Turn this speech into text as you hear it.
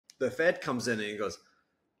the Fed comes in and he goes,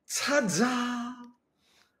 ta-da!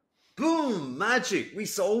 Boom! Magic! We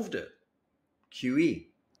solved it. QE.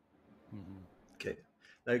 Okay.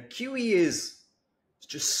 Now, QE is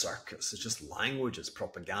just circus. It's just language. It's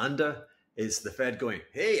propaganda. It's the Fed going,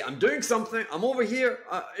 hey, I'm doing something. I'm over here.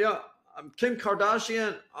 I'm Kim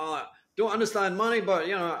Kardashian. Don't understand money, but,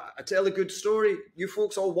 I tell a good story. You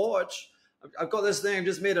folks all watch. I've got this thing. I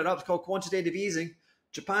just made it up. It's called quantitative easing.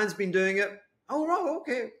 Japan's been doing it. Oh, right,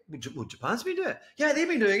 okay. Well, Japan's been doing it. Yeah, they've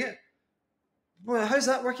been doing it. Well, how's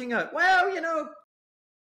that working out? Well,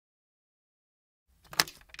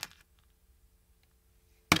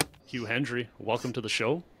 Hugh Hendry, welcome to the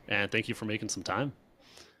show, and thank you for making some time.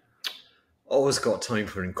 Always got time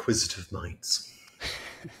for inquisitive minds.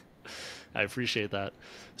 I appreciate that.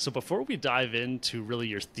 So before we dive into really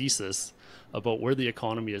your thesis about where the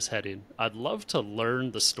economy is heading, I'd love to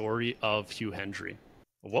learn the story of Hugh Hendry.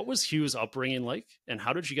 What was Hugh's upbringing like, and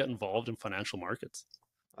how did you get involved in financial markets?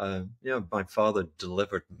 My father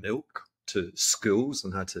delivered milk to schools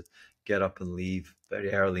and had to get up and leave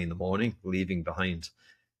very early in the morning, leaving behind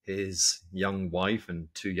his young wife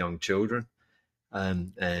and 2 young children. My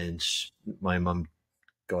mum,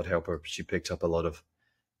 God help her, she picked up a lot of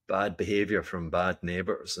bad behavior from bad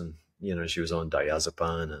neighbors, and she was on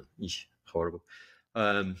diazepam and horrible.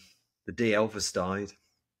 The day Elvis died,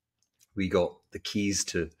 we got the keys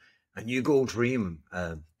to a new gold dream,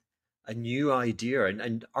 a new idea,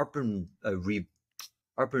 and urban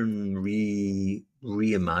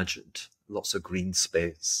reimagined, lots of green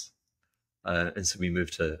space. And so we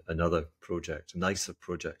moved to another project, a nicer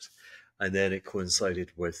project. And then it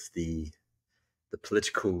coincided with the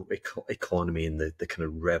political economy and the kind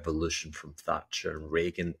of revolution from Thatcher and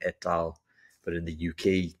Reagan et al. But in the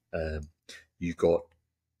UK, you got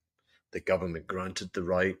the government granted the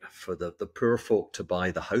right for the poor folk to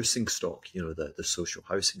buy the housing stock, the social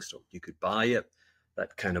housing stock. You could buy it.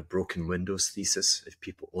 That kind of broken windows thesis. If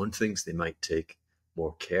people own things, they might take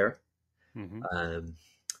more care. Mm-hmm.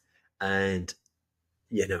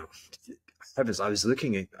 I was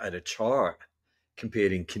looking at a chart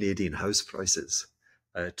comparing Canadian house prices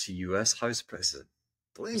to US house prices.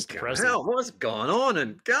 Blinking hell, what's going on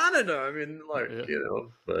in Canada? I mean, but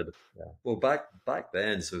yeah. Well, back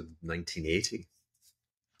then, so 1980,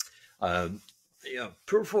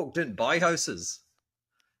 poor folk didn't buy houses.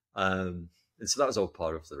 And so that was all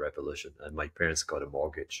part of the revolution. And my parents got a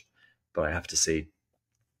mortgage, but I have to say,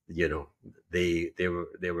 they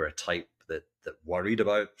were a type that worried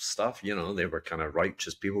about stuff. They were kind of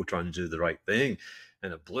righteous people trying to do the right thing,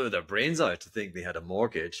 and it blew their brains out to think they had a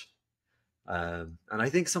mortgage. And I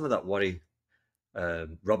think some of that worry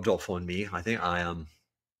rubbed off on me. I think I am,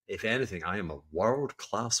 if anything, I am a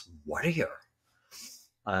world-class worrier.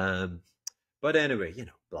 But anyway,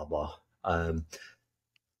 blah, blah.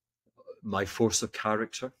 My force of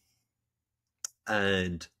character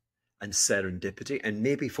and serendipity, and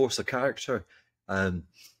maybe force of character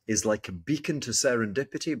is like a beacon to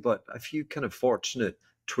serendipity, but a few kind of fortunate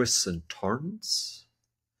twists and turns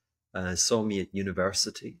saw me at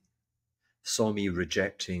university, saw me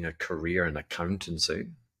rejecting a career in accountancy,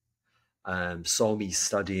 saw me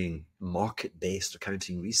studying market-based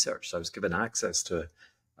accounting research. So I was given access to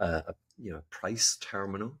a price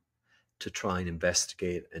terminal to try and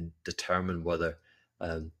investigate and determine whether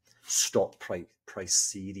stock price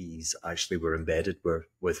series actually were embedded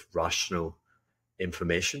with rational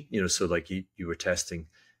information. So like you were testing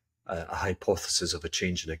a hypothesis of a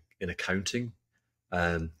change in accounting.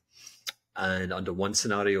 And under one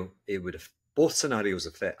scenario, both scenarios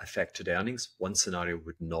affected earnings. One scenario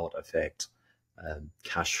would not affect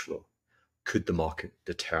cash flow. Could the market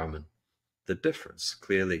determine the difference?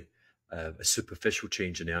 Clearly, a superficial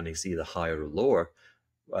change in earnings, either higher or lower,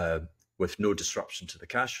 with no disruption to the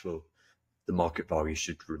cash flow, the market value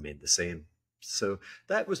should remain the same. So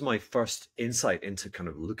that was my first insight into kind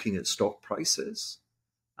of looking at stock prices.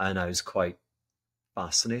 And I was quite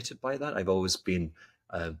fascinated by that. I've always been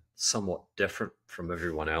somewhat different from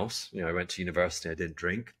everyone else. I went to university, I didn't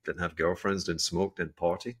drink, didn't have girlfriends, didn't smoke, didn't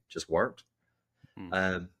party, just worked.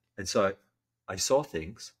 And so I saw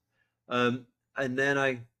things. And then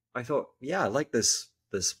I thought, yeah, I like this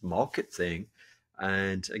market thing.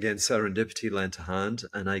 And again, serendipity lent a hand,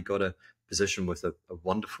 and I got a position with a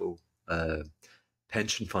wonderful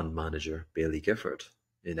pension fund manager, Baillie Gifford,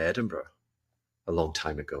 in Edinburgh a long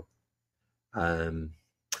time ago. And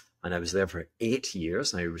I was there for 8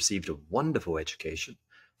 years, and I received a wonderful education,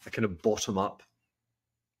 a kind of bottom up,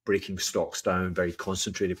 breaking stocks down, very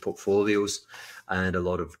concentrated portfolios, and a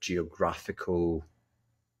lot of geographical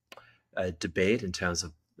debate in terms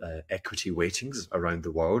of equity weightings around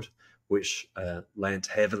the world, which lent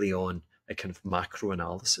heavily on a kind of macro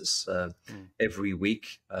analysis. Every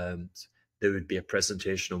week, there would be a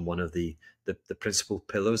presentation on one of the principal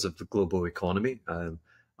pillars of the global economy.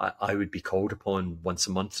 I would be called upon once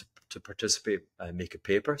a month to participate and make a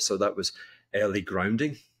paper. So that was early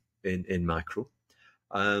grounding in macro.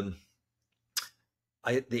 The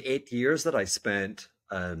 8 years that I spent,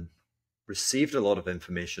 received a lot of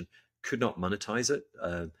information, could not monetize it.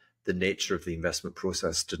 The nature of the investment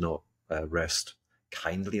process did not rest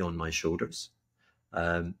kindly on my shoulders.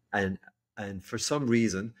 And for some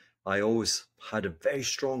reason, I always had a very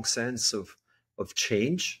strong sense of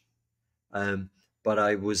change. But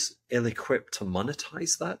I was ill-equipped to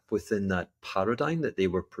monetize that within that paradigm that they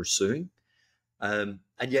were pursuing. And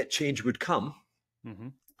yet change would come,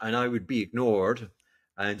 and I would be ignored.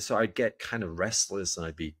 And so I'd get kind of restless, and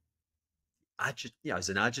I'd be as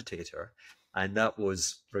an agitator. And that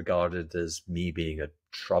was regarded as me being a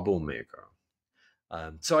troublemaker.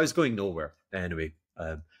 So I was going nowhere. Anyway,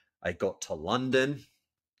 I got to London,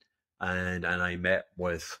 and I met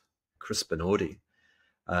with Chris Benodi.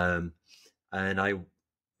 And I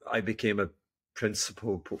became a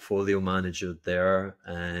principal portfolio manager there,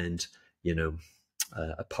 and a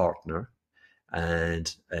partner.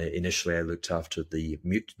 And initially, I looked after the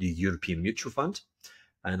European Mutual Fund,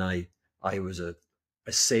 and I was a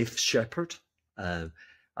safe shepherd.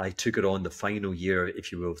 I took it on the final year,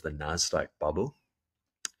 if you will, of the Nasdaq bubble.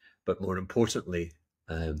 But more importantly,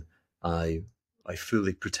 I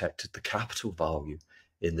fully protected the capital value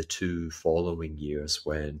in the 2 following years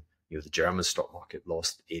when the German stock market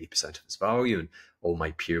lost 80% of its value, and all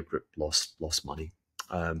my peer group lost money.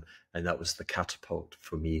 And that was the catapult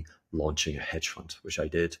for me launching a hedge fund, which I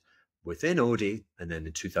did within Odey. And then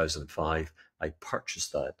in 2005, I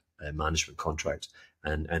purchased that management contract,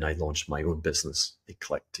 and I launched my own business,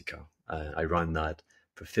 Eclectica. I ran that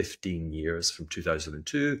for 15 years, from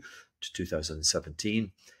 2002 to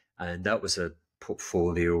 2017. And that was a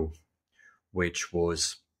portfolio which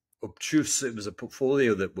was obtuse. It was a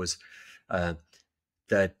portfolio that was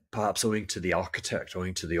that perhaps owing to the architect,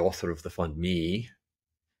 owing to the author of the fund, me,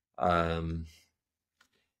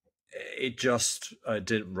 it just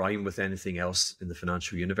didn't rhyme with anything else in the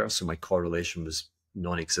financial universe. So my correlation was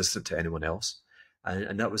non-existent to anyone else.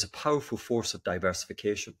 And that was a powerful force of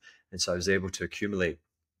diversification. And so I was able to accumulate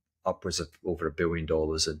upwards of over $1 billion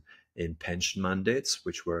in pension mandates,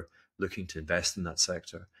 which were looking to invest in that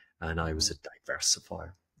sector. And I was a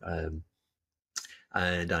diversifier.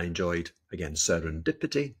 And I enjoyed, again,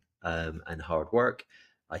 serendipity and hard work.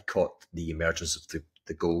 I caught the emergence of the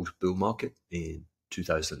gold bull market in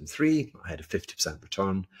 2003. I had a 50%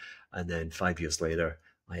 return. And then 5 years later,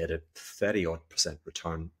 I had a 30-odd%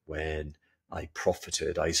 return when I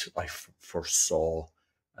profited. I foresaw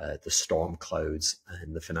the storm clouds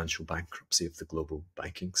and the financial bankruptcy of the global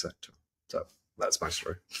banking sector. So that's my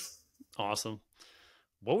story. Awesome.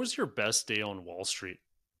 What was your best day on Wall Street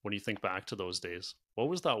when you think back to those days? What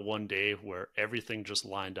was that one day where everything just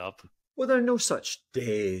lined up? Well, there are no such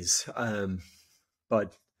days,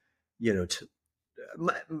 but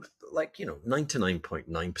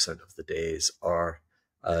 99.9% of the days are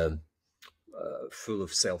full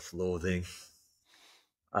of self-loathing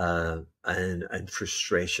and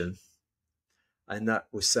frustration, and that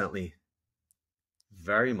was certainly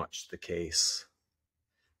very much the case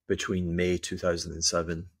between May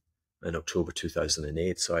 2007 and October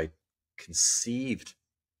 2008. So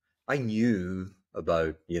I knew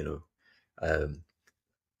about, I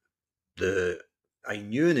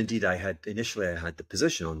knew, and indeed I had the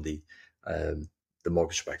position on the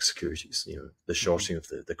mortgage-backed securities, the shorting of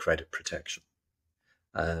the credit protection.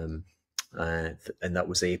 And that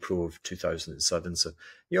was April of 2007. So,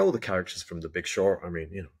 all the characters from The Big Short, I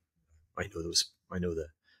mean, I know the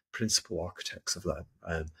principal architects of that.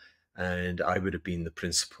 And I would have been the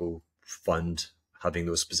principal fund having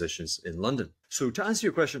those positions in London. So to answer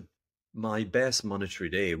your question, my best monetary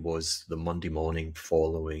day was the Monday morning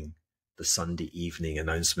following the Sunday evening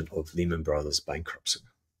announcement of Lehman Brothers bankruptcy.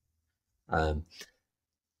 But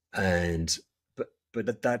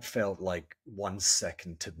that felt like 1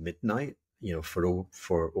 second to midnight.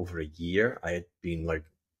 For over a year, I had been like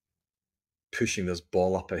pushing this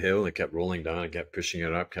ball up a hill, and it kept rolling down. I kept pushing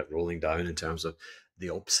it up, kept rolling down, in terms of the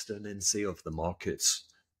obstinacy of the market's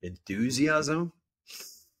enthusiasm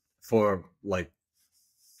for like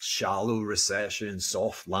shallow recession,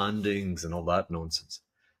 soft landings, and all that nonsense.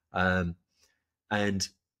 And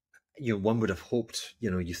one would have hoped,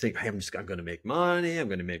 you think, hey, I'm going to make money. I'm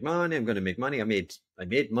going to make money. I'm going to make money. I made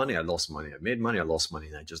money. I lost money. I made money. I lost money.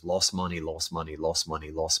 And I just lost money, lost money, lost money,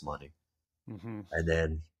 lost money. Mm-hmm. And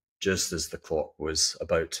then just as the clock was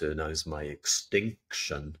about to announce my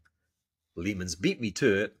extinction, Lehman's beat me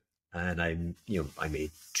to it, and I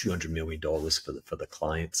made $200 million for the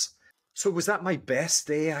clients. So was that my best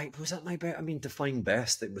day? Was that my best? I mean, define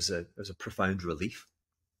best. It was a profound relief.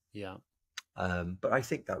 Yeah. But I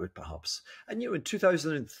think that would perhaps, and in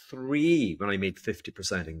 2003 when I made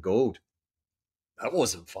 50% in gold, that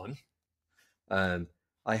wasn't fun.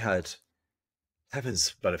 I had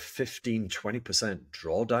heavens about a 15-20%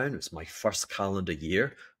 drawdown. It's my first calendar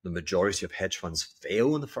year. The majority of hedge funds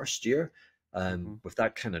fail in the first year. With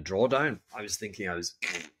that kind of drawdown, I was thinking I was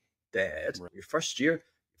dead. Right. Your first year,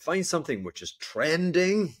 find something which is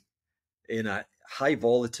trending in a high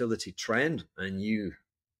volatility trend, and you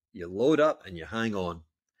load up and you hang on.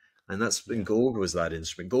 And that's when gold was that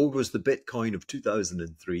instrument. Gold was the Bitcoin of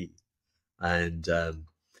 2003. And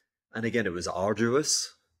again, it was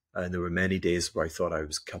arduous. And there were many days where I thought I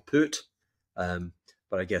was kaput. But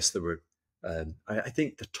I guess there were, I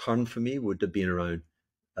think the turn for me would have been around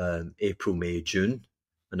April, May, June.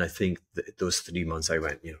 And I think those 3 months I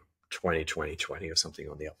went, 20, 20, 20 or something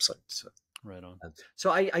on the upside. So. Right on. So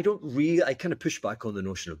I don't really, I kind of push back on the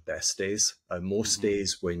notion of best days. Most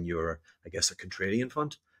days when you're, I guess, a contrarian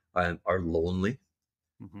fund are lonely,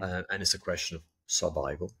 and it's a question of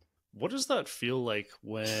survival. What does that feel like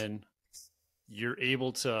when you're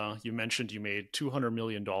able to, you mentioned you made $200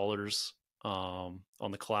 million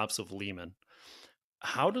on the collapse of Lehman.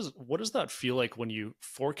 What does that feel like when you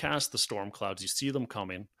forecast the storm clouds, you see them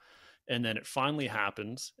coming, and then it finally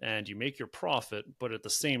happens and you make your profit, but at the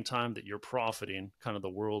same time that you're profiting, kind of the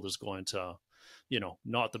world is going to,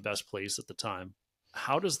 not the best place at the time.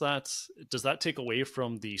 How does that take away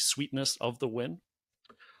from the sweetness of the win?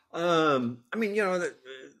 I mean,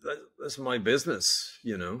 that's my business,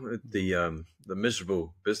 the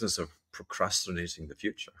miserable business of procrastinating the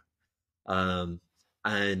future.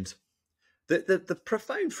 And the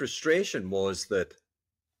profound frustration was that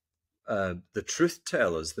the truth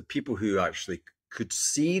tellers, the people who actually could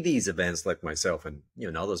see these events like myself and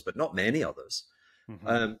others, but not many others,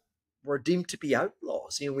 were deemed to be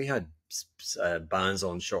outlaws. We had bans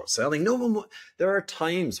on short selling. There are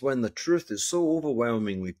times when the truth is so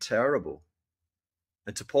overwhelmingly terrible,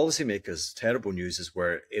 and to policymakers, terrible news is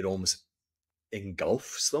where it almost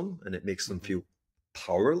engulfs them and it makes them feel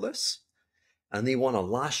powerless, and they want to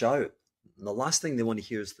lash out. And the last thing they want to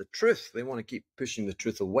hear is the truth. They want to keep pushing the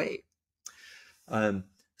truth away.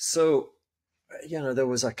 So there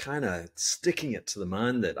was a kind of sticking it to the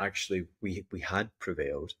man that actually we had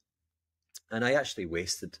prevailed. And I actually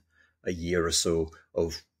wasted a year or so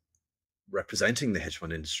of representing the hedge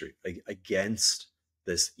fund industry against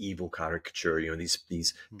this evil caricature,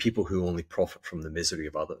 these people who only profit from the misery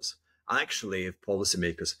of others. Actually, if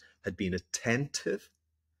policymakers had been attentive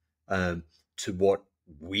to what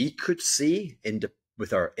we could see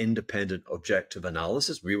with our independent objective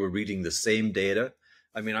analysis, we were reading the same data.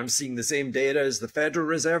 I mean, I'm seeing the same data as the Federal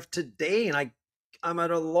Reserve today, and I'm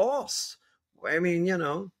at a loss. I mean,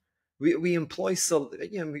 we employ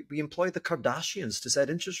we employ the Kardashians to set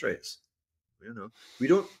interest rates. We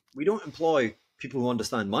don't employ people who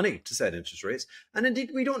understand money to set interest rates, and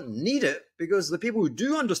indeed we don't need it, because the people who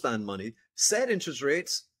do understand money set interest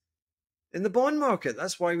rates in the bond market.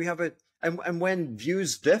 That's why we have it. And when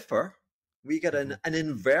views differ, we get an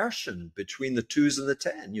inversion between the 2s and the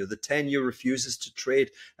 10. The 10-year refuses to trade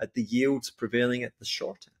at the yields prevailing at the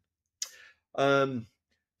short end.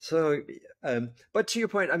 But to your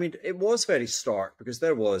point, I mean, it was very stark, because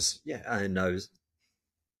there was, and I was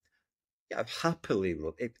happily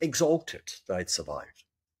exalted that I'd survived,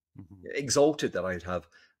 exalted that I'd have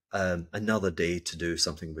another day to do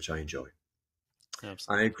something which I enjoy.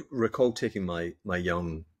 Absolutely. I recall taking my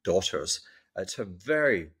young daughters to a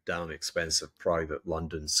very damn expensive private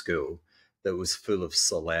London school that was full of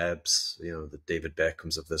celebs, the David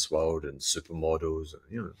Beckhams of this world and supermodels.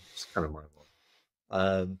 It's kind of my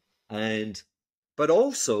world. But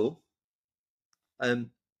also,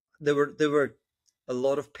 there were a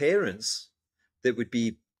lot of parents that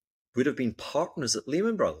would have been partners at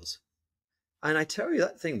Lehman Brothers, and I tell you,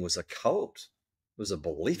 that thing was a cult. It was a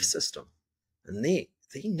belief system, and they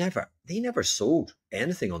never sold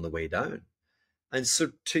anything on the way down. And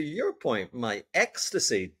so, to your point, my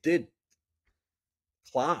ecstasy did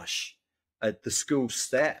clash at the school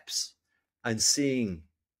steps and seeing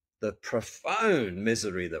the profound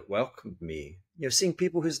misery that welcomed me. Seeing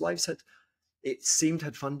people whose lives had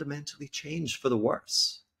fundamentally changed for the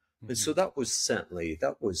worse. And so that was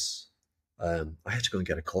I had to go and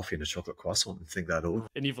get a coffee and a chocolate croissant and think that over.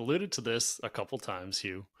 And you've alluded to this a couple times,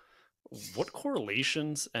 Hugh. What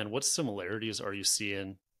correlations and what similarities are you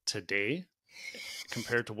seeing today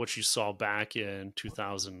compared to what you saw back in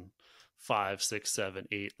 2005, 6, 7,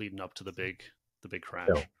 8, leading up to the big Yeah.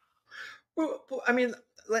 crash? Well, I mean,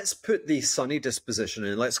 let's put the sunny disposition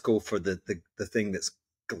and let's go for the thing that's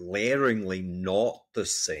glaringly not the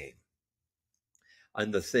same,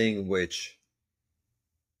 and the thing which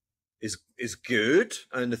is good,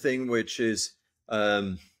 and the thing which is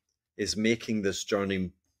making this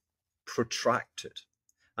journey protracted.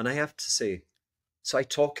 And I have to say, so I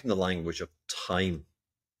talk in the language of time.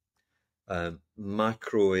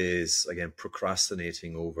 Macro is again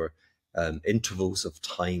procrastinating over intervals of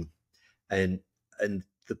time, and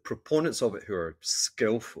the proponents of it who are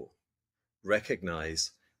skillful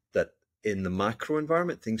recognize that in the macro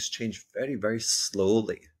environment things change very, very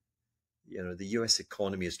slowly. You know, the US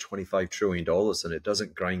economy is $25 trillion and it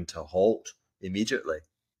doesn't grind to a halt immediately.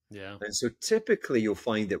 Yeah. And so typically you'll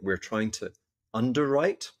find that we're trying to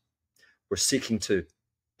underwrite, we're seeking to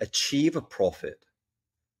achieve a profit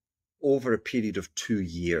over a period of 2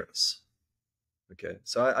 years. Okay,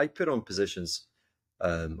 so I put on positions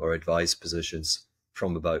or advise positions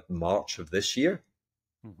from about March of this year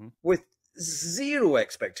with zero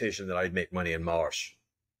expectation that I'd make money in March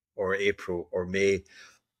or April or May.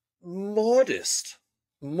 Modest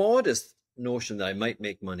notion that I might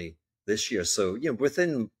make money this year. So, you know,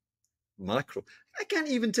 within macro, I can't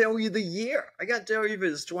even tell you the year. I can't tell you if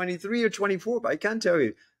it's 23 or 24, but I can tell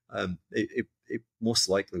you it most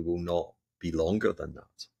likely will not be longer than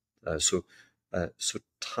that. So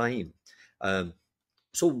time.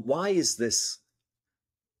 So why is this,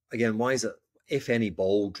 again, why is it, if any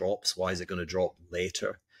ball drops, why is it going to drop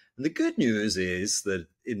later? And the good news is that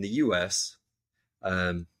in the US,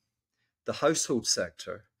 the household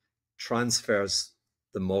sector transfers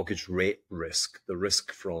the mortgage rate risk, the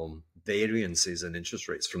risk from variances in interest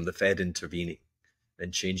rates from the Fed intervening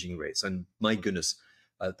and changing rates. And my goodness,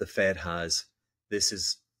 the Fed has, this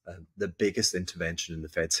is the biggest intervention in the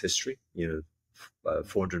Fed's history. You know,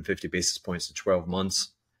 450 basis points in 12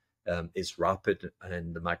 months is rapid,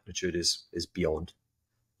 and the magnitude is beyond.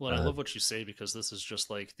 Well, I love what you say, because this is just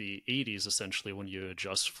like the 80s, essentially, when you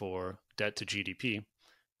adjust for debt to GDP,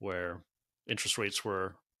 where interest rates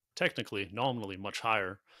were technically, nominally much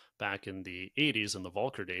higher back in the 80s and the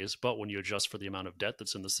Volcker days. But when you adjust for the amount of debt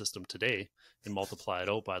that's in the system today and multiply it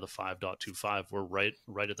out by the 5.25, we're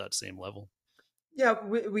right at that same level. Yeah,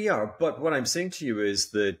 we are. But what I'm saying to you is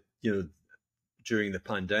that, you know, during the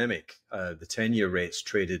pandemic, the 10-year rates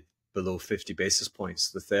traded below 50 basis points.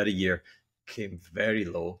 The 30-year came very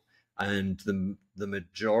low, and the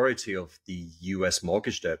majority of the US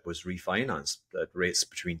mortgage debt was refinanced at rates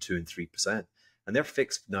between 2 and 3%, and they're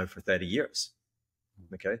fixed now for 30 years.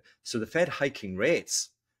 Okay, so the Fed hiking rates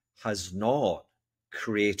has not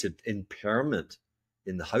created impairment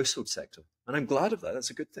in the household sector, and I'm glad of that. That's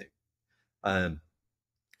a good thing.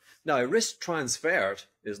 Now, a risk transferred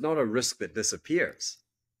is not a risk that disappears.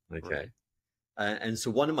 Okay. Right. And so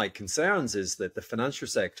one of my concerns is that the financial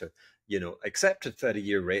sector, you know, accepted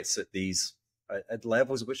 30-year rates at these at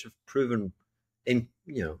levels which have proven in,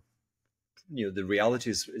 you know, the reality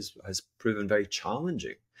has proven very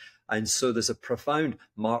challenging. And so there's a profound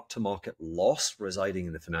mark-to-market loss residing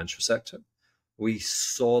in the financial sector. We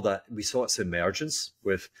saw its emergence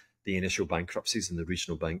with the initial bankruptcies in the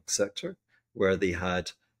regional bank sector, where they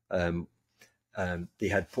had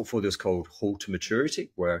portfolios called hold to maturity,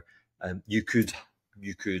 where you could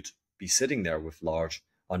be sitting there with large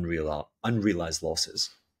unrealized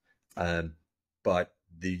losses, but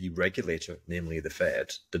the regulator, namely the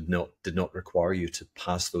Fed, did not require you to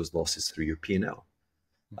pass those losses through your P&L.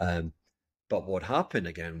 But what happened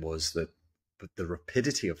again was that the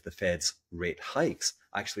rapidity of the Fed's rate hikes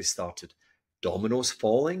actually started dominoes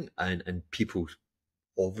falling, and people,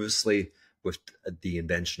 obviously, with the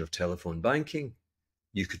invention of telephone banking,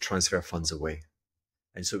 you could transfer funds away.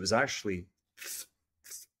 And so it was actually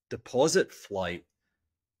deposit flight,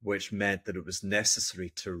 which meant that it was necessary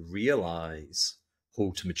to realize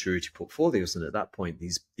hold to maturity portfolios. And at that point,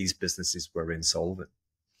 these businesses were insolvent.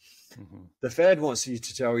 The Fed wants you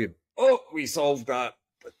to tell you, oh, we solved that.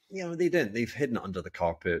 But, you know, they didn't. They've hidden it under the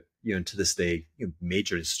carpet. You know, and to this day, you know,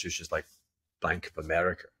 major institutions like Bank of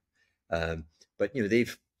America. But, you know, they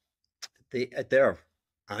at their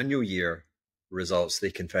annual year results,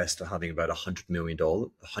 they confess to having about $100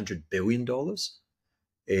 billion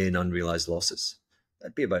in unrealized losses.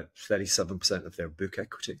 That'd be about 37% of their book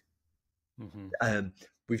equity.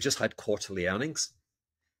 We've just had quarterly earnings.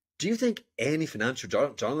 Do you think any financial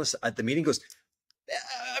journalist at the meeting goes,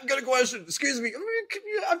 "I've got a question. Excuse me.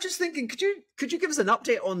 I'm just thinking. Could you give us an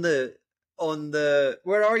update on the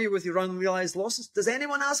where are you with your unrealized losses?" Does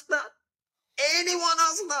anyone ask that? Anyone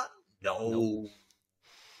ask that? Nope.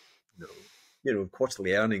 No, no.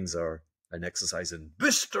 Quarterly earnings are an exercise in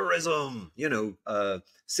boosterism.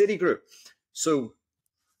 Citigroup. So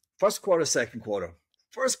first quarter, second quarter.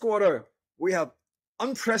 First quarter, we have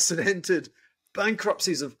unprecedented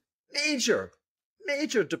bankruptcies of major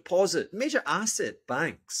major asset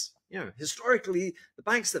banks. Historically, the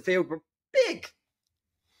banks that failed were big.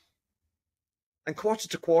 And quarter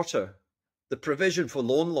to quarter, the provision for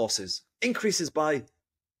loan losses increases by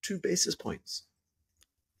 2 basis points.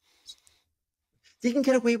 You can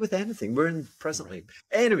get away with anything. We're in presently.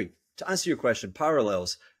 Right. Anyway, to answer your question,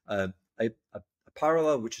 parallels. A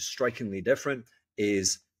parallel which is strikingly different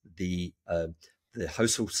is the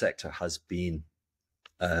household sector has been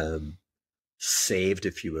saved,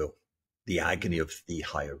 if you will, the agony of the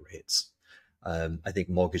higher rates. I think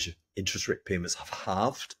mortgage interest rate payments have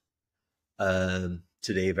halved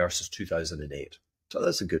today versus 2008. So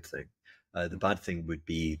that's a good thing. The bad thing would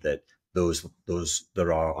be that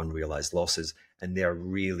there are unrealized losses, and they are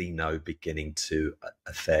really now beginning to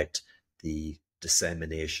affect the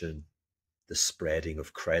dissemination, the spreading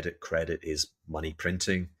of credit. Credit is money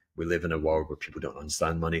printing. We live in a world where people don't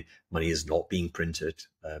understand money. Money is not being printed,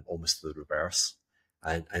 almost the reverse.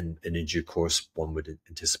 And in due course, one would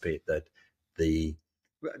anticipate that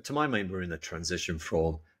to my mind, we're in a transition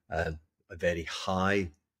from a very high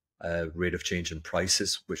rate of change in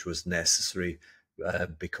prices, which was necessary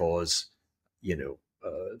because,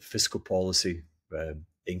 fiscal policy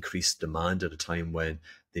increased demand at a time when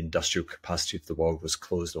the industrial capacity of the world was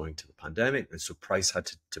closed owing to the pandemic. And so price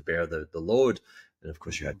had to bear the load. And of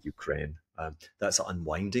course, you had Ukraine. That's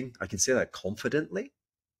unwinding. I can say that confidently.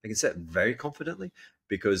 I can say it very confidently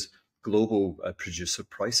because global producer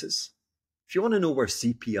prices. If you want to know where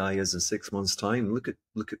CPI is in 6 months' time, look at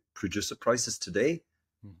producer prices today.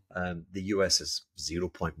 The US is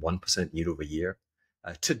 0.1% year over year.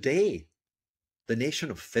 Today, the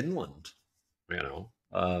nation of Finland,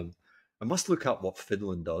 I must look up what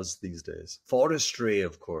Finland does these days. Forestry,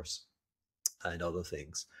 of course, and other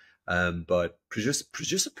things. But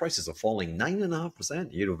producer prices are falling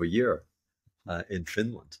 9.5% year over year in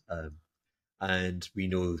Finland. And we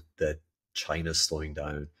know that China's slowing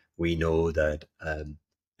down. We know that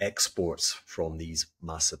exports from these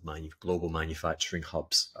massive global manufacturing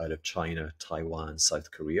hubs out of China, Taiwan,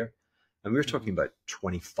 South Korea, and we're talking about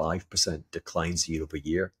 25% declines year over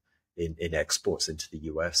year in exports into the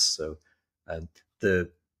US. So we're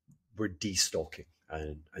destocking,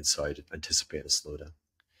 and so I'd anticipate a slowdown.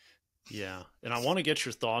 Yeah, and I want to get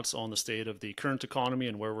your thoughts on the state of the current economy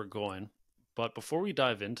and where we're going. But before we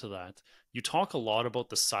dive into that, you talk a lot about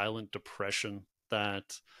the silent depression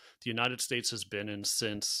that the United States has been in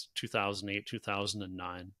since 2008,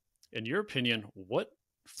 2009. In your opinion, what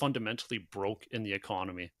fundamentally broke in the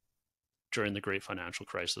economy during the great financial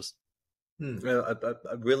crisis?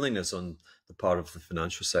 A willingness on the part of the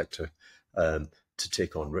financial sector to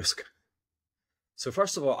take on risk. So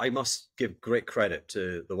first of all, I must give great credit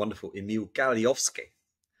to the wonderful Emil Galiowski,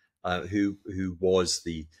 who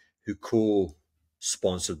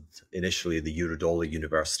co-sponsored initially the Eurodollar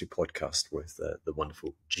University podcast with the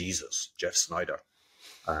wonderful Jeff Snyder.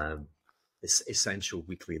 It's essential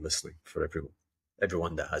weekly listening for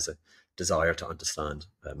everyone that has a desire to understand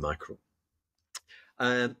macro.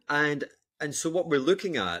 And so what we're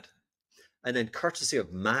looking at, and then courtesy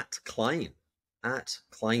of Matt Klein, at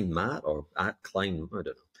Klein Matt or at Klein, I don't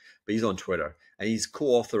know, but he's on Twitter, and he's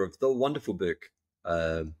co-author of the wonderful book,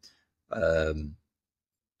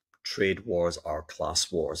 Trade Wars Are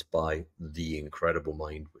Class Wars by the incredible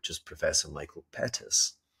mind, which is Professor Michael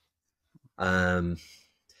Pettis. And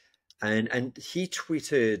he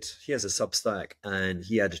tweeted, he has a Substack, and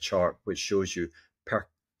he had a chart which shows you per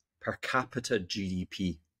capita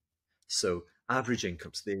GDP. So average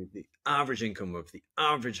incomes, the average income of the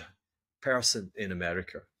average person in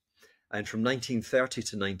America. And from 1930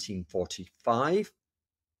 to 1945,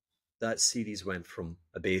 that series went from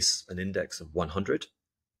an index of 100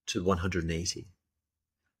 to 180.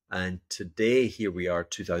 And today, here we are,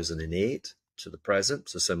 2008 to the present,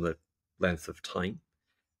 so similar length of time.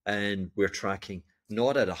 And we're tracking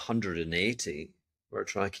not at 180, we're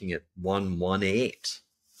tracking at 118.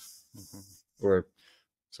 Mm-hmm. We're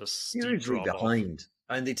hugely behind.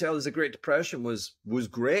 And they tell us the Great Depression was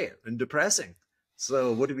great and depressing.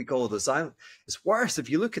 So what do we call this? It's worse if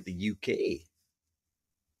you look at the UK.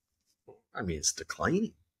 I mean, it's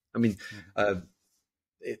declining. I mean, the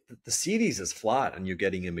series is flat and you're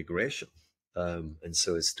getting immigration. And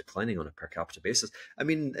so it's declining on a per capita basis. I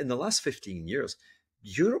mean, in the last 15 years,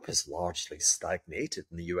 Europe has largely stagnated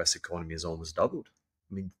and the US economy has almost doubled.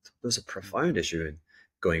 I mean, there's a profound issue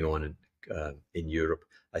going on in Europe.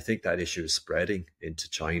 I think that issue is spreading into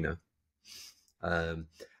China. Um,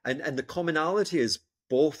 and the commonality is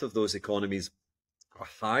both of those economies are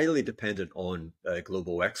highly dependent on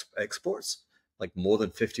global exports, like more than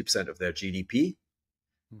 50% of their GDP.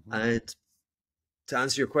 Mm-hmm. And to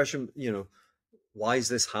answer your question, why is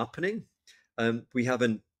this happening? We have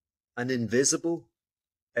an invisible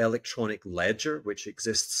electronic ledger which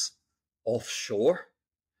exists offshore,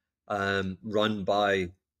 run by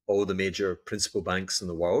all the major principal banks in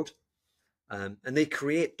the world, and they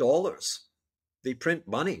create dollars. They print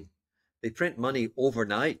money. They print money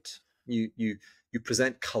overnight. You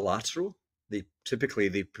present collateral. They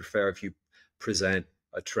prefer if you present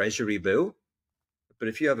a treasury bill. But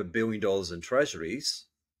if you have $1 billion in treasuries,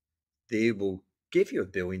 they will give you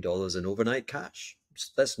 $1 billion in overnight cash.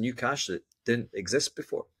 That's new cash that didn't exist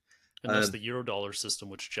before. And that's the Eurodollar system,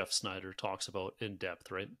 which Jeff Snyder talks about in depth,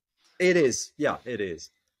 right? It is. Yeah, it is.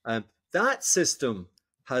 That system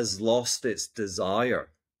has lost its desire.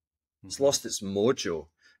 It's lost its mojo.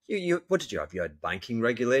 What did you have? You had banking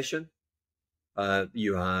regulation.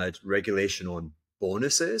 You had regulation on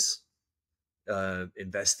bonuses,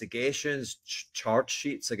 investigations, charge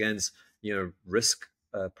sheets against risk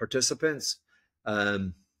participants.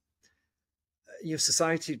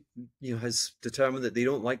 Society has determined that they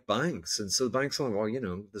don't like banks, and so the banks are like,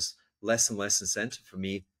 well, there's less and less incentive for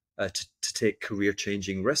me to take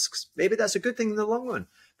career-changing risks. Maybe that's a good thing in the long run,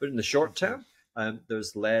 but in the short term,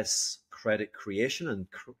 there's less credit creation, and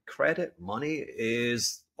credit money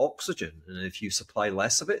is oxygen, and if you supply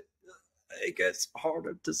less of it, it gets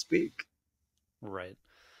harder to speak. Right.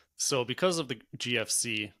 So because of the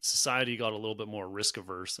GFC, society got a little bit more risk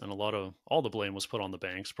averse, and all the blame was put on the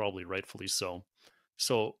banks, probably rightfully so.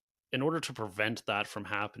 So in order to prevent that from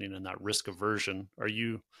happening and that risk aversion, are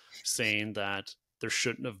you saying that there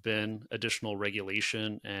shouldn't have been additional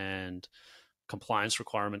regulation and compliance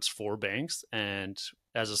requirements for banks, and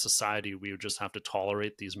as a society we would just have to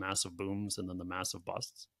tolerate these massive booms and then the massive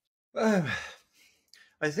busts?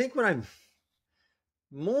 I think what I'm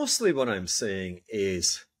saying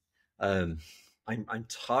is I'm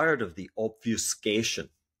tired of the obfuscation.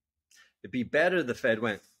 It'd be better if the Fed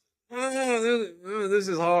went, this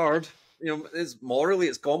is hard.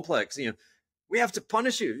 It's complex. We have to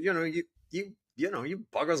punish you. You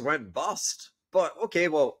buggers went bust. But okay,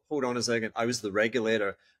 well, hold on a second. I was the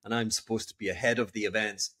regulator, and I'm supposed to be ahead of the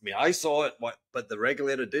events. I mean, I saw it, but the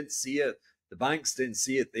regulator didn't see it. The banks didn't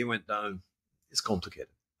see it. They went down. It's complicated.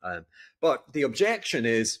 But the objection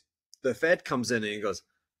is the Fed comes in and he goes,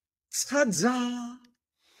 ta-da!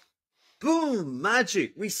 Boom!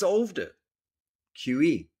 Magic! We solved it.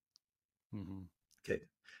 QE. Mm-hmm. Okay.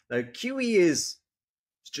 Now, QE is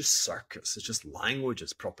just circus. It's just language.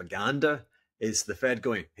 It's propaganda. It's the Fed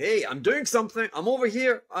going, hey, I'm doing something. I'm over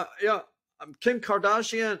here. I'm Kim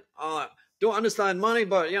Kardashian. Don't understand money,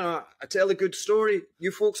 but, I tell a good story.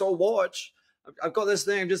 You folks all watch. I've got this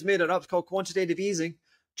thing. I just made it up. It's called quantitative easing.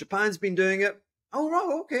 Japan's been doing it. Oh,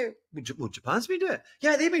 right, okay. Well, Japan's been doing it.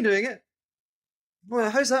 Yeah, they've been doing it.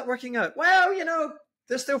 Well, how's that working out? Well,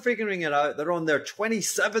 they're still figuring it out. They're on their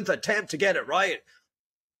 27th attempt to get it right.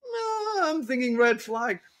 No, I'm thinking red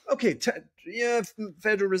flag. Okay,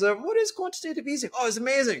 Federal Reserve, what is quantitative easing? Oh, it's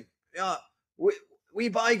amazing. Yeah, we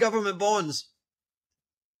buy government bonds.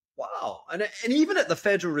 Wow. And even at the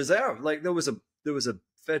Federal Reserve, like there was a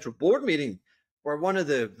federal board meeting where one of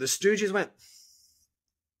the stooges went,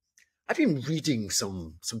 I've been reading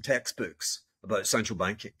some textbooks about central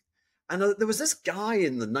banking. And there was this guy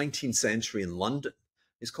in the 19th century in London.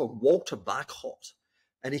 He's called Walter Bagehot.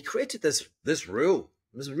 And he created this rule.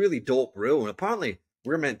 It was a really dope rule. And apparently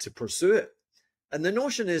we're meant to pursue it. And the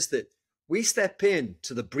notion is that we step in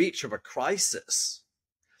to the breach of a crisis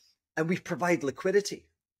and we provide liquidity.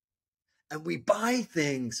 And we buy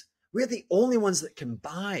things. We're the only ones that can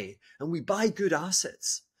buy. And we buy good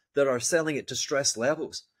assets that are selling at distressed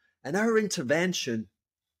levels. And our intervention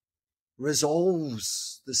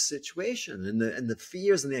resolves the situation, and the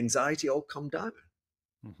fears and the anxiety all come down.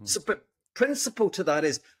 Mm-hmm. So, but principle to that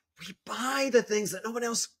is we buy the things that no one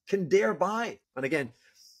else can dare buy. And again,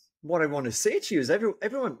 what I want to say to you is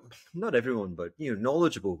everyone, not everyone, but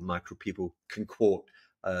knowledgeable macro people can quote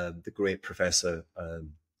the great Professor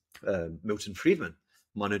Milton Friedman.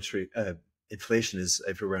 Monetary inflation is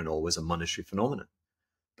everywhere and always a monetary phenomenon.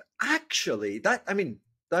 But actually, that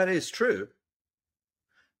is true.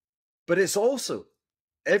 But it's also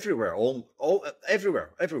everywhere,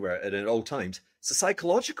 everywhere, and at all times, it's a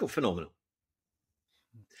psychological phenomenon.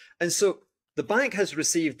 And so the bank has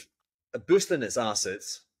received a boost in its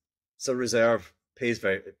assets. So reserve pays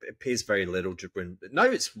very little. Now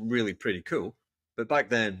it's really pretty cool, but back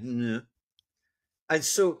then, And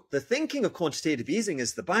so the thinking of quantitative easing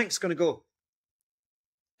is the bank's going to go,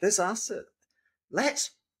 this asset,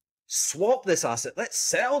 let's swap this asset, let's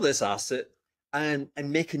sell this asset and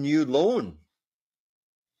make a new loan.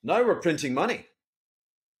 Now we're printing money.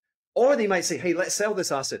 Or they might say, hey, let's sell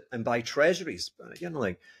this asset and buy treasuries.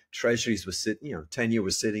 Like treasuries was sitting, 10-year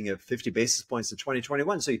was sitting at 50 basis points in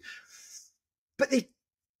 2021. So, but they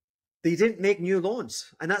didn't make new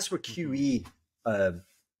loans. And that's where QE,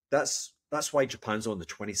 that's why Japan's on the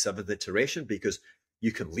 27th iteration, because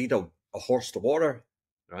you can lead a horse to water,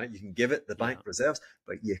 right? You can give it the bank reserves,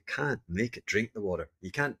 but you can't make it drink the water.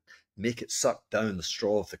 You can't make it suck down the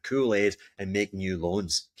straw of the Kool-Aid and make new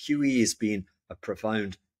loans. QE has been a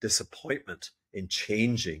profound disappointment in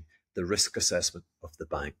changing the risk assessment of the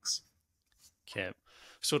banks. Okay.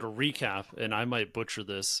 So to recap, and I might butcher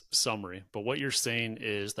this summary, but what you're saying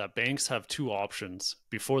is that banks have two options.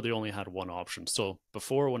 Before, they only had one option. So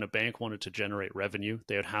before, when a bank wanted to generate revenue,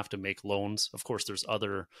 they would have to make loans. Of course, there's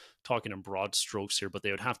other, talking in broad strokes here, but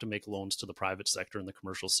they would have to make loans to the private sector and the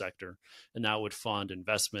commercial sector. And that would fund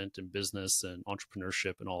investment and business and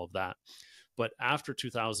entrepreneurship and all of that. But after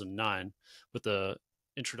 2009, with the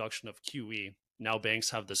introduction of QE, now banks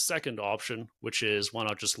have the second option, which is why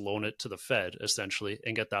not just loan it to the Fed, essentially,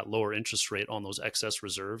 and get that lower interest rate on those excess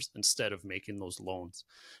reserves instead of making those loans.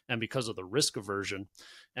 And because of the risk aversion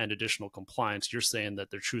and additional compliance, you're saying that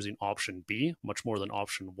they're choosing option B much more than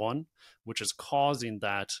option one, which is causing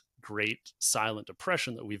that great silent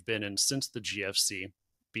depression that we've been in since the GFC,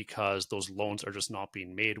 because those loans are just not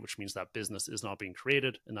being made, which means that business is not being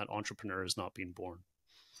created and that entrepreneur is not being born.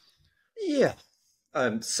 Yeah.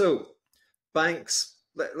 So banks,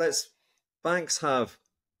 banks have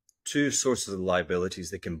two sources of liabilities.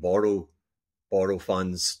 They can borrow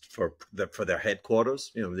funds for their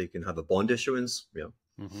headquarters. They can have a bond issuance.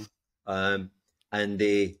 And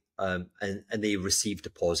they receive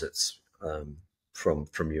deposits from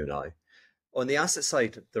you and I. On the asset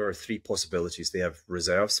side, there are three possibilities. They have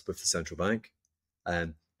reserves with the central bank.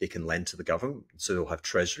 They can lend to the government, so they'll have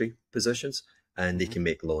treasury positions, and they can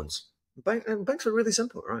make loans. Banks are really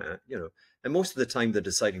simple, right? And most of the time they're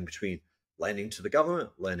deciding between lending to the government,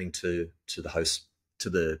 lending to the house, to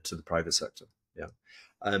the private sector.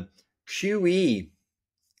 QE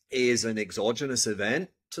is an exogenous event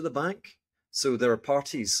to the bank, so there are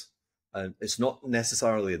parties. It's not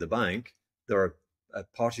necessarily the bank. There are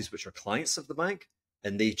parties which are clients of the bank,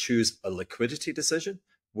 and they choose a liquidity decision,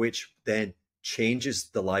 which then changes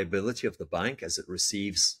the liability of the bank as it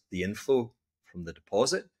receives the inflow from the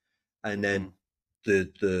deposit. And then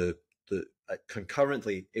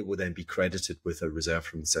concurrently, it will then be credited with a reserve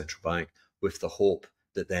from the central bank, with the hope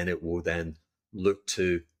that then it will then look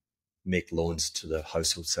to make loans to the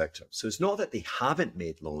household sector. So it's not that they haven't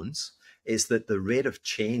made loans, it's that the rate of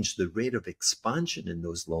change, the rate of expansion in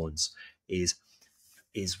those loans is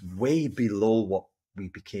way below what we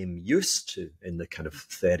became used to in the kind of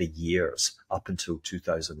 30 years up until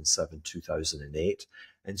 2007, 2008.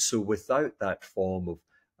 And so without that form of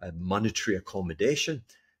monetary accommodation,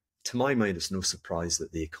 to my mind, it's no surprise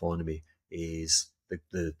that the economy is,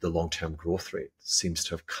 the long-term growth rate seems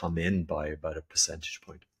to have come in by about a percentage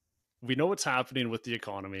point. We know what's happening with the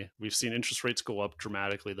economy. We've seen interest rates go up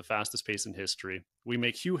dramatically, the fastest pace in history. We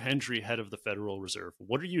make Hugh Hendry head of the Federal Reserve.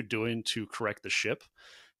 What are you doing to correct the ship?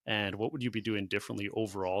 And what would you be doing differently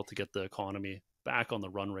overall to get the economy back on the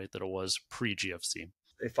run rate that it was pre-GFC?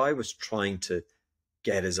 If I was trying to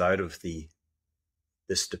get us out of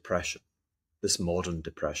this depression, this modern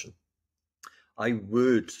depression, I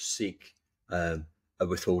would seek a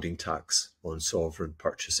withholding tax on sovereign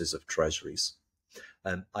purchases of treasuries.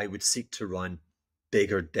 I would seek to run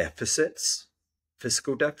bigger deficits,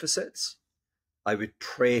 fiscal deficits. I would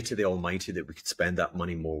pray to the Almighty that we could spend that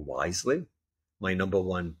money more wisely. My number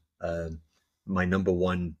one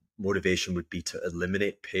motivation would be to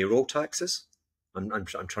eliminate payroll taxes. I'm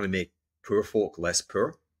trying to make poor folk less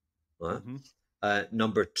poor.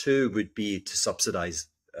 Number two would be to subsidize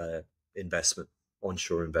investment,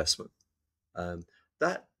 onshore investment. And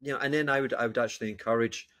then I would actually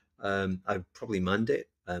encourage. I would probably mandate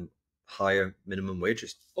higher minimum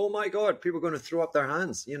wages. Oh my God, people are going to throw up their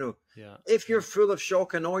hands. If you're full of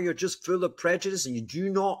shock and awe, you're just full of prejudice, and you do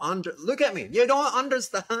not look at me. You don't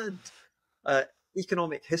understand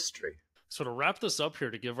economic history. So to wrap this up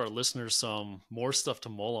here, to give our listeners some more stuff to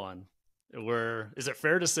mull on, is it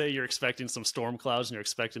fair to say you're expecting some storm clouds and you're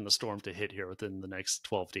expecting the storm to hit here within the next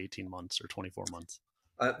 12 to 18 months or 24 months?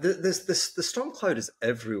 The storm cloud is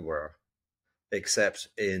everywhere, except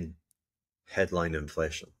in headline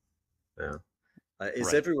inflation.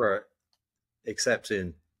 It's everywhere except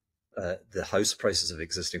in the house prices of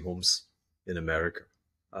existing homes in America,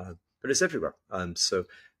 but it's everywhere. So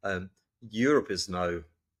Europe is now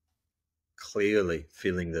clearly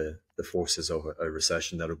feeling the forces of a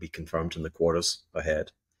recession that will be confirmed in the quarters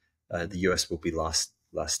ahead. The US will be last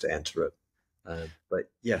to enter it.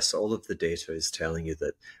 But yes, all of the data is telling you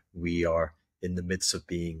that we are in the midst of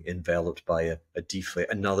being enveloped by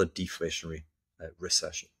another deflationary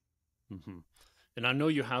recession. Mm-hmm. And I know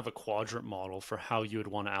you have a quadrant model for how you would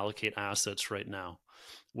want to allocate assets right now.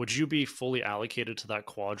 Would you be fully allocated to that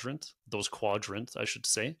quadrant, those quadrants, I should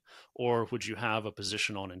say? Or would you have a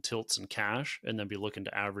position on in tilts and cash and then be looking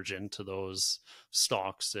to average into those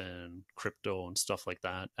stocks and crypto and stuff like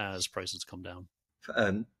that as prices come down?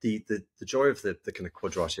 The joy of the kind of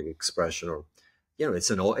quadratic expression, or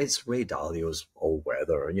it's Ray Dalio's all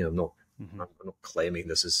weather. Mm-hmm. I'm not claiming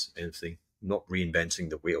this is anything, I'm not reinventing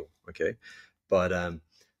the wheel, okay? But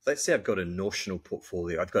let's say I've got a notional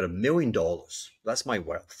portfolio. I've got $1 million. That's my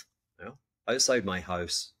wealth. Outside my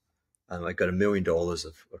house, I've got $1 million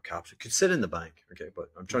of capital. It could sit in the bank, okay? But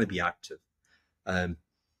I'm trying to be active. I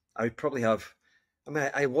would probably have.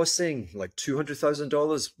 I was saying like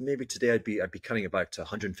 $200,000. Maybe today I'd be cutting it back to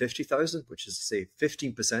 150,000, which is to say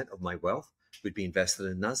 15% of my wealth would be invested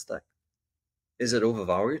in Nasdaq. Is it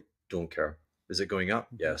overvalued? Don't care. Is it going up?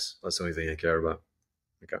 Yes, that's the only thing I care about.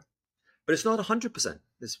 Okay, but it's not 100%.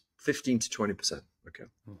 It's 15 to 20%. Okay.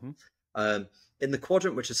 Mm-hmm. In the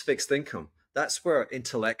quadrant which is fixed income, that's where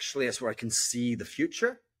intellectually, that's where I can see the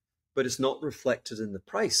future, but it's not reflected in the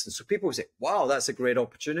price. And so people will say, "Wow, that's a great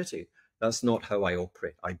opportunity." That's not how I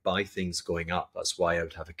operate. I buy things going up. That's why I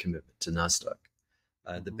would have a commitment to Nasdaq.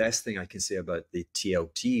 The best thing I can say about the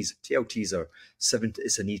TLTs are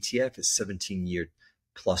it's an ETF. It's 17-year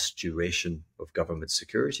plus duration of government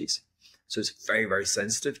securities. So it's very, very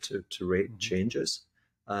sensitive to rate changes.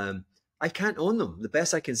 I can't own them. The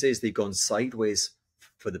best I can say is they've gone sideways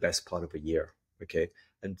for the best part of a year. Okay.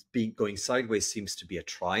 And going sideways seems to be a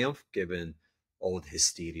triumph given all the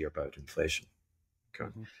hysteria about inflation.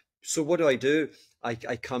 Okay. So what do? I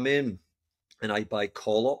come in and I buy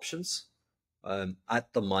call options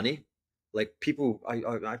at the money. Like people,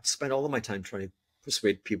 I spend all of my time trying to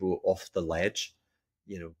persuade people off the ledge.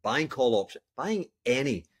 Buying call option, buying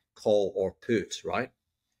any call or put, right?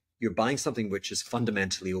 You're buying something which is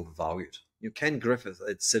fundamentally overvalued. Ken Griffith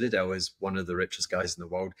at Citadel is one of the richest guys in the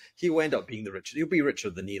world. He will end up being the richest. He'll be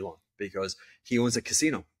richer than Elon because he owns a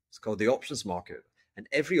casino. It's called the options market. And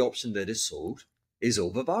every option that is sold is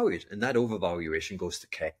overvalued. And that overvaluation goes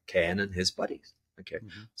to Ken and his buddies. Okay.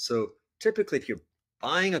 So typically if you're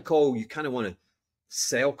buying a call, you kind of want to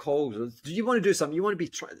sell calls. Do you want to do something? You want to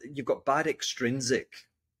be, you've got bad extrinsic.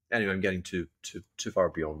 Anyway, I'm getting too far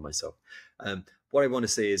beyond myself. What I want to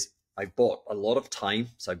say is I bought a lot of time.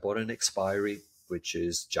 So I bought an expiry, which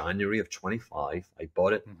is January of 25. I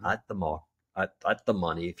bought it at the mark, at the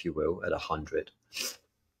money, if you will, at 100.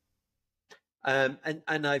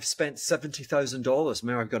 And I've spent $70,000.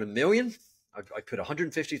 Now I've got $1 million. I put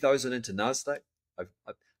 150,000 into Nasdaq.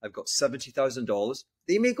 I've got $70,000.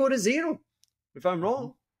 They may go to zero if I'm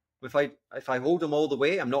wrong. If I hold them all the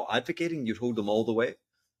way, I'm not advocating you'd hold them all the way,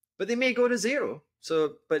 but they may go to zero.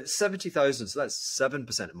 So, but 70,000, so that's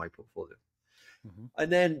 7% of my portfolio.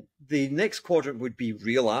 And then the next quadrant would be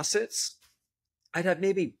real assets. I'd have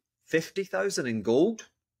maybe 50,000 in gold.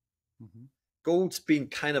 Gold's been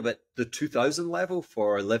kind of at the 2000 level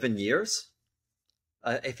for 11 years.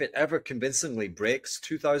 If it ever convincingly breaks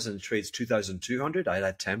 2000, trades 2200, I'd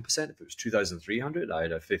have 10%. If it was 2300,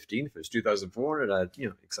 I'd have 15. If it was 2400, I'd,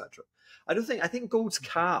 etc. I think gold's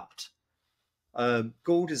capped.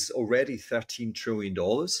 Gold is already $13 trillion.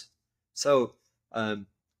 So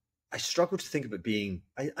I struggle to think of it being,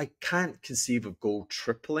 I can't conceive of gold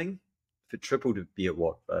tripling. If it tripled, it'd be at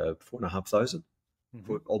what, 4,500,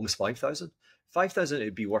 almost 5,000. 5,000,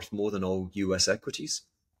 it'd be worth more than all US equities.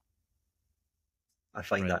 I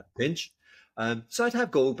find that pinch. So I'd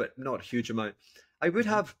have gold, but not a huge amount. I would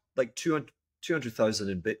have like 200,000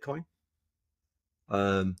 in Bitcoin.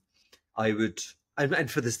 I would, and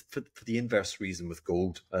for the inverse reason with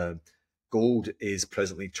gold, gold is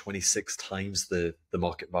presently 26 times the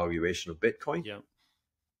market valuation of Bitcoin.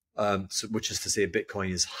 So which is to say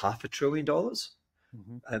Bitcoin is $500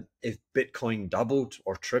 billion. If Bitcoin doubled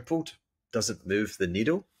or tripled, doesn't move the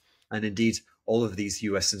needle. And indeed, all of these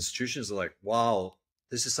US institutions are like, wow,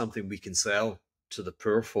 this is something we can sell to the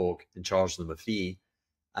poor folk and charge them a fee.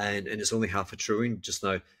 And it's only $500 billion just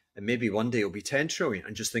now. And maybe one day it'll be 10 trillion.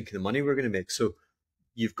 And just thinking the money we're going to make. So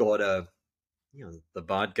you've got the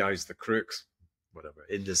bad guys, the crooks, whatever,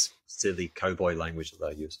 in this silly cowboy language that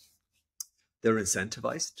I use. They're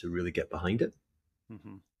incentivized to really get behind it.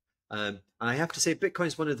 And I have to say, Bitcoin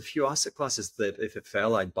is one of the few asset classes that if it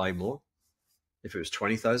fell, I'd buy more. If it was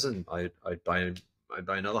 20,000, I'd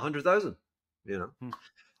buy another 100,000. You know.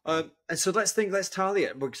 Hmm. And so let's tally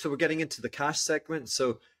it. So we're getting into the cash segment.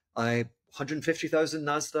 So 150,000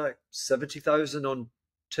 Nasdaq, 70,000 on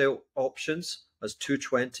tail options. That's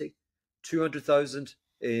 220. 200,000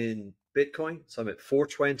 in Bitcoin. So I'm at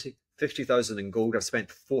 420. 50,000 in gold. I've spent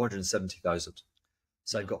 470,000.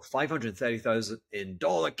 So I've got 530,000 in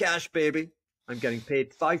dollar cash, baby. I'm getting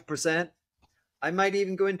paid 5%. I might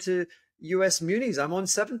even go into US munis. I'm on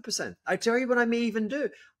 7%. I tell you what I may even do.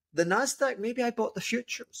 The Nasdaq, maybe I bought the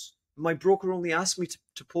futures. My broker only asked me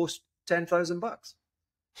to post $10,000.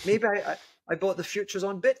 Maybe I bought the futures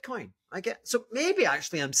on Bitcoin. So maybe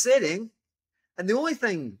actually I'm sitting, and the only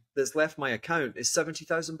thing that's left my account is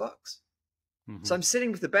 $70,000. Mm-hmm. So I'm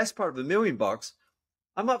sitting with the best part of $1 million.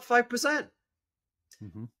 I'm up 5%.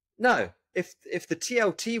 Mm-hmm. Now, if the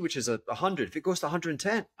TLT, which is 100, if it goes to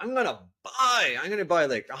 110, I'm going to buy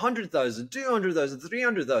like 100,000, 200,000,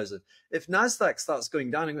 300,000. If Nasdaq starts going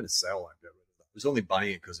down, I'm going to sell. I was only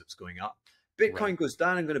buying it because it was going up. Bitcoin goes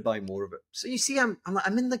down, I'm going to buy more of it. So you see, I'm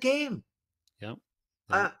in the game. Yeah.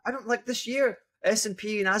 I don't like this year.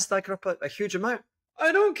 S&P and Nasdaq are up a huge amount.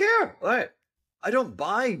 I don't care. Right. I don't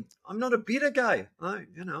buy. I'm not a beta guy. I'm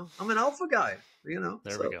an alpha guy. There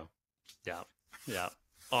we go. Yeah. Yeah.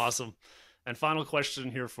 Awesome. And final question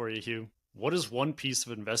here for you, Hugh. What is one piece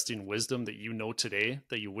of investing wisdom that you know today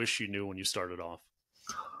that you wish you knew when you started off?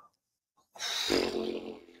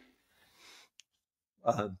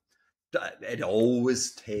 It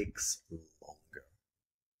always takes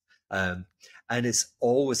longer. And it's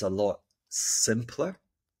always a lot simpler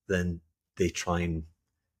than they try and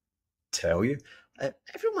tell you.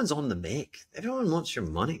 Everyone's on the make. Everyone wants your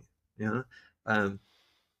money.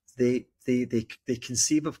 They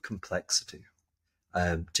conceive of complexity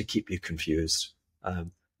to keep you confused.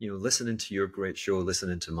 Listening to your great show,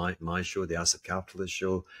 listening to my show, the Asset Capitalist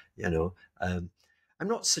show. I'm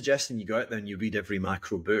not suggesting you go out there and you read every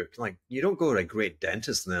macro book. Like, you don't go to a great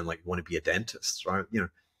dentist and then like want to be a dentist, right?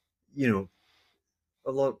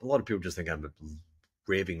 A lot of people just think I'm a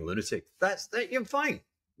raving lunatic. You're fine.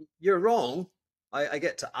 You're wrong. I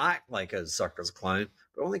get to act like a circus clown,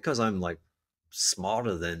 but only because I'm like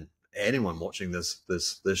smarter than anyone watching this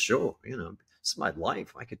show. It's my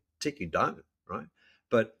life. I could take you down, right?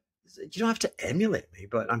 But you don't have to emulate me.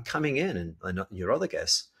 But I'm coming in and your other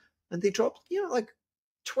guests, and they drop, like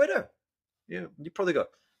Twitter. You probably got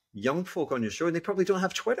young folk on your show, and they probably don't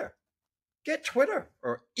have Twitter. Get Twitter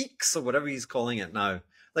or X or whatever he's calling it now.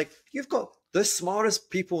 Like, you've got the smartest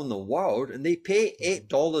people in the world, and they pay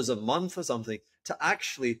 $8 a month or something to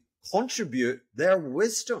actually contribute their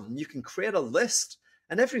wisdom. You can create a list,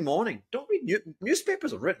 and every morning, don't read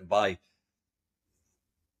newspapers are written by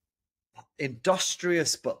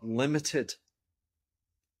industrious but limited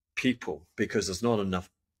people because there's not enough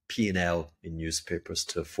P&L in newspapers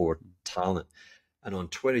to afford talent. And on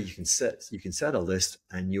Twitter, you can set a list,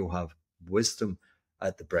 and you'll have wisdom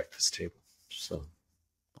at the breakfast table. So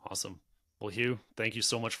awesome. Well, Hugh, thank you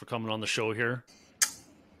so much for coming on the show here.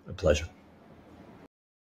 A pleasure.